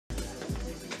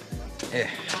Yeah.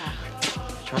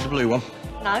 Try the blue one.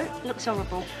 No, looks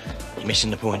horrible. You're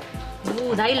missing the point.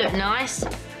 Oh, they look nice.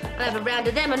 I'll have a round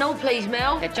of them and all, please,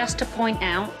 Mel. Yeah, just to point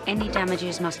out, any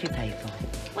damages must be paid for.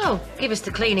 Well, give us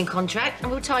the cleaning contract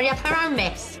and we'll tidy up our own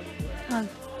mess. Oh.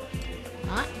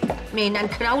 Right? Me and Nan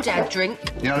can hold our drink.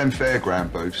 You know them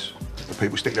fairground booths? The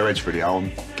people stick their heads through the hole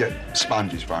and get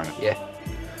sponges thrown at them. Yeah.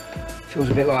 Feels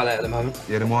a bit like that at the moment.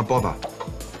 Yeah, then why bother?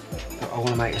 I want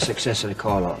to make a success of the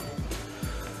car lot.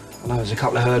 I know there's a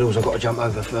couple of hurdles I've got to jump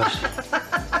over first.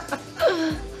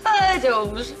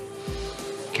 Hurdles?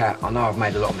 Kat, I know I've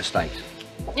made a lot of mistakes.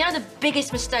 You know the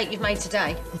biggest mistake you've made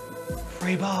today?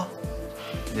 Free bar.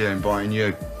 Yeah, inviting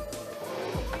you.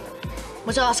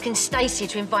 Was asking Stacey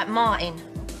to invite Martin.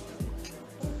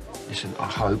 Listen, I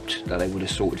hoped that they would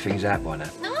have sorted things out by now.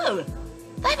 No,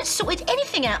 they haven't sorted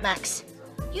anything out, Max.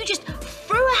 You just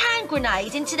threw a hand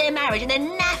grenade into their marriage and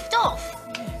then naffed off.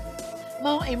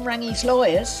 Martin rang his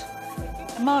lawyers,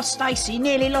 and Ma Stacey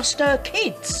nearly lost her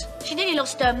kids. She nearly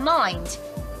lost her mind.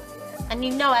 And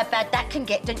you know how bad that can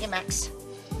get, don't you, Max?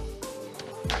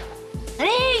 And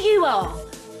here you are,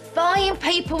 buying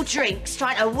people drinks,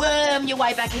 trying to worm your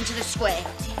way back into the square.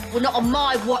 Well, not on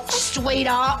my watch,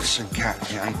 sweetheart. Listen, Kat,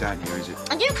 it ain't that you, is it?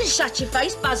 And you can shut your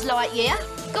face, Buzz Lightyear.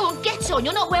 Go on, get on.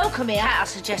 You're not welcome here. Kat, I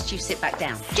suggest you sit back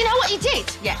down. Do you know what he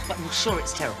did? Yeah, but I'm sure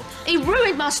it's terrible. He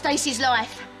ruined my Stacey's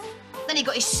life. Then he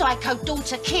got his psycho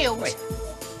daughter killed. Wait.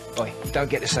 Oi, don't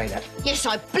get to say that. Yes,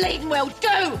 I bleeding well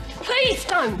do. Please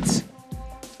don't.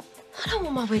 I don't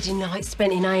want my wedding night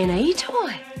spent in A&E, do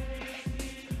I?